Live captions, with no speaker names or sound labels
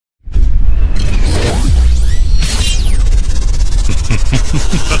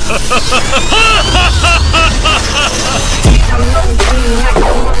Your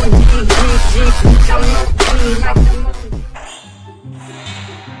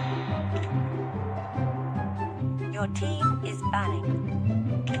team is banning.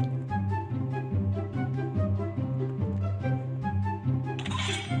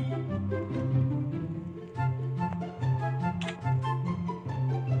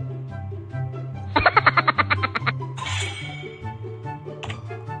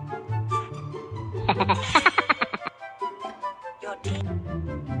 Your team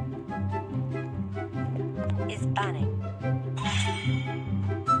is banning.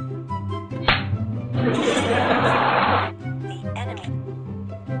 The enemy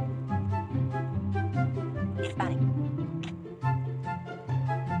is banning.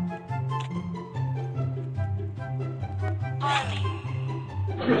 Army.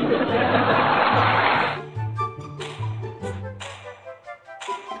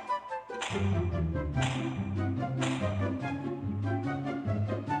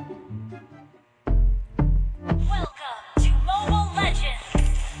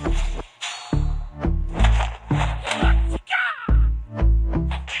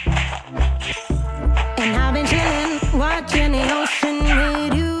 Watching the ocean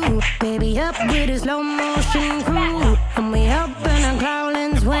with you, baby, up with a slow motion crew, and we up in our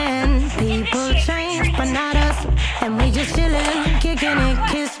growlings when people change, but not us, and we just chillin', kicking it,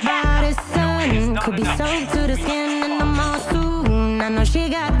 kissed by the sun. Could be soaked to the skin in the mall soon. I know she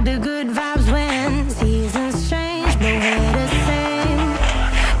got the good vibes when seasons change, but we're the same.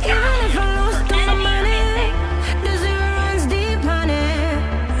 Even if I lost all my money, the zero runs deep, honey,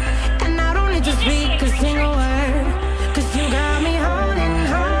 and I don't need to speak a single word. You got me holding,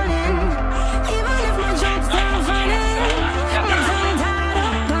 holding. Even if my jokes sound funny, my tongue tied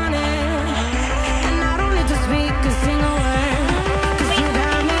up on it, and I don't need to speak a single word. 'Cause you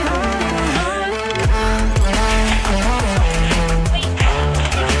got me holding,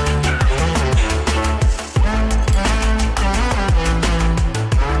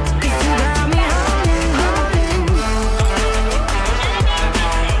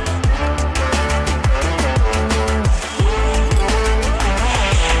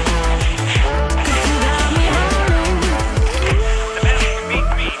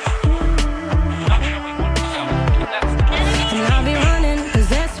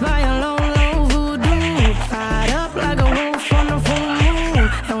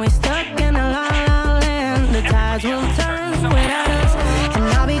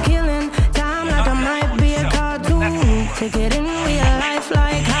 take it in real life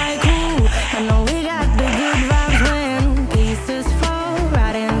like haiku. I know we got the good vibes when pieces fall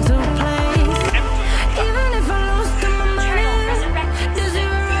right into place. Even if I lost all my money, the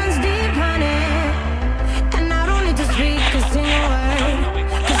zero runs deep, honey, and I don't need to speak a single word.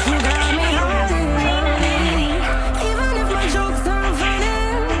 'Cause you got me holding, holding. Even if my jokes sound funny,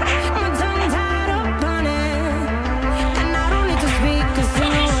 my tongue tied up on it, and I don't need to speak a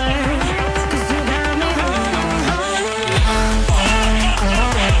single word. 'Cause you got me holding, holding.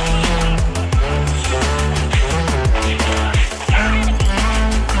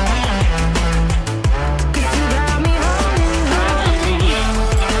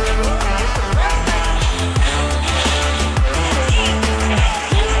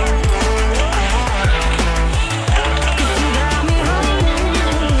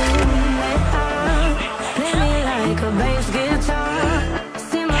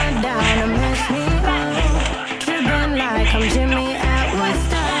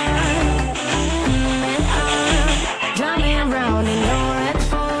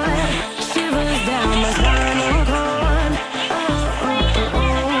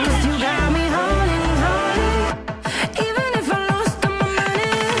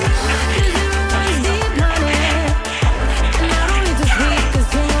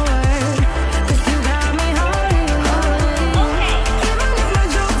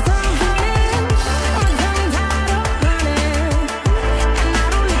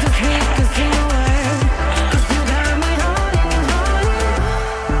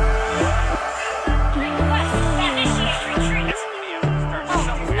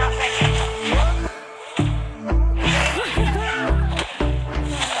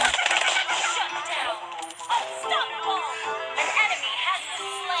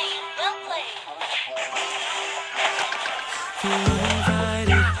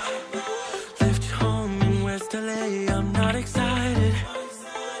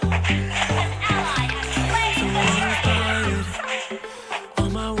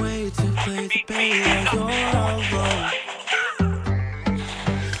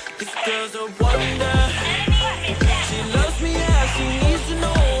 This girl's a wonder. She loves me as she needs to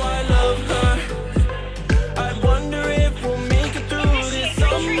know I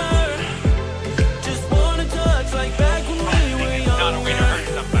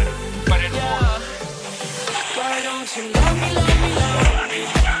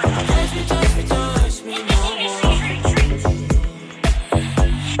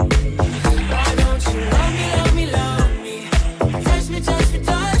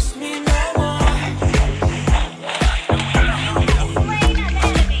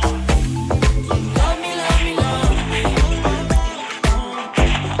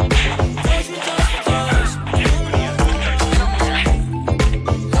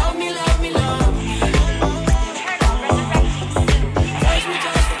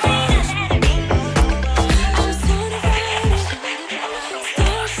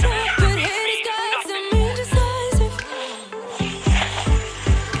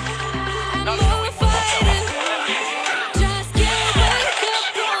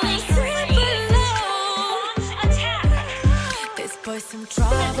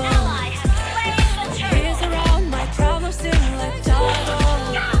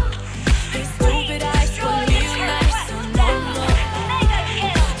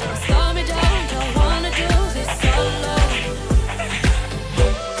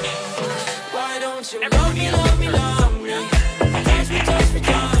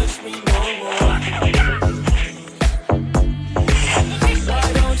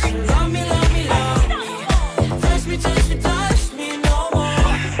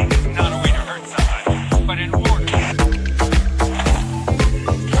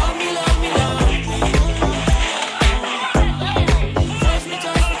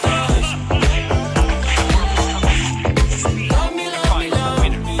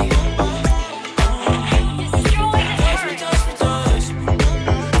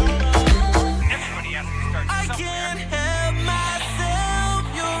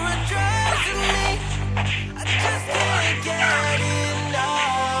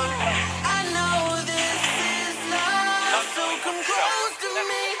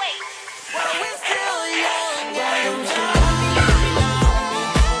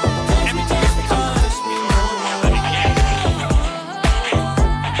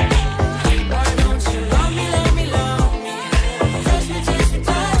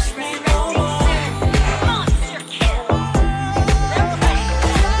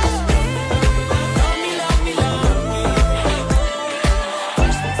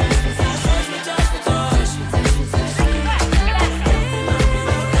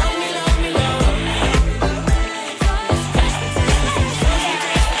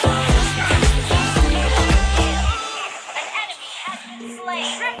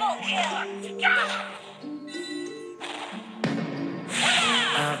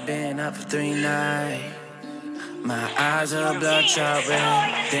I've been up for 3 nights. My eyes are bloodshot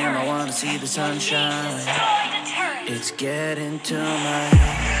red. Damn, I wanna see the sunshine. It's getting to my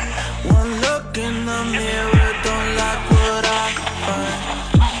head. One look in the mirror, don't like what I find.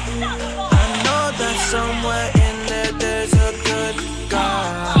 I know that somewhere in there there's a good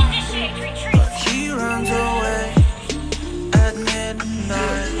guy, but he runs away at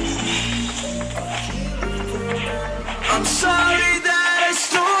midnight. I'm sorry that I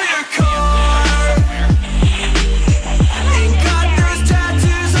stole your car. Ain't got those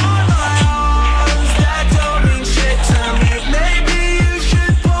tattoos on my arms that don't mean shit to me. Maybe you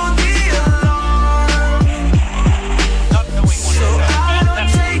should pull the alarm, so I don't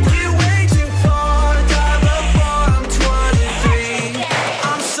take you way too far. Die before I'm 23.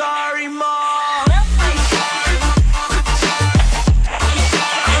 I'm sorry, Mom. I'm sorry,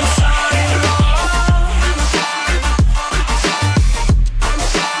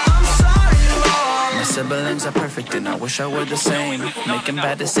 my siblings are perfect and I wish I were the same. Making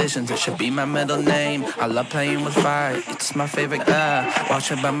bad decisions, it should be my middle name. I love playing with fire, it's my favorite.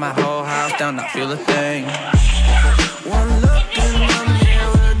 Watch it burn my whole house down, not feel a thing. One look in the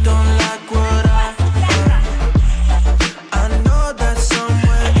mirror, don't like what I find. I know that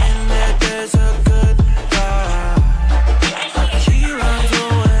somewhere in there there's a good guy, but he runs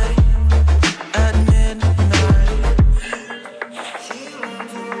away at midnight.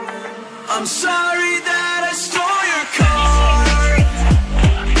 I'm sorry that I stole your car.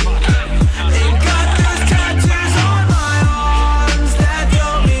 Ain't got those tattoos on my arms that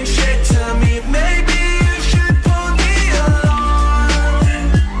don't mean shit to me. Maybe you should pull the alarm,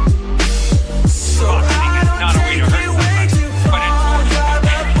 so I don't take you way too far. Die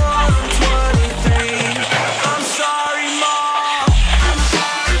before I'm 23. I'm sorry, Mom. I'm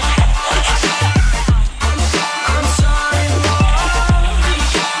sorry, Mom. I'm sorry, Mom.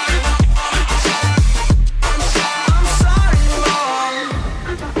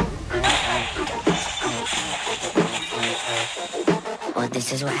 Well, this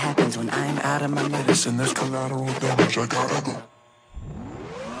is what happens when I'm out of my Medicine, there's collateral damage, I gotta go.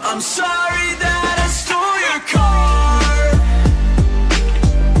 I'm sorry that I stole your car.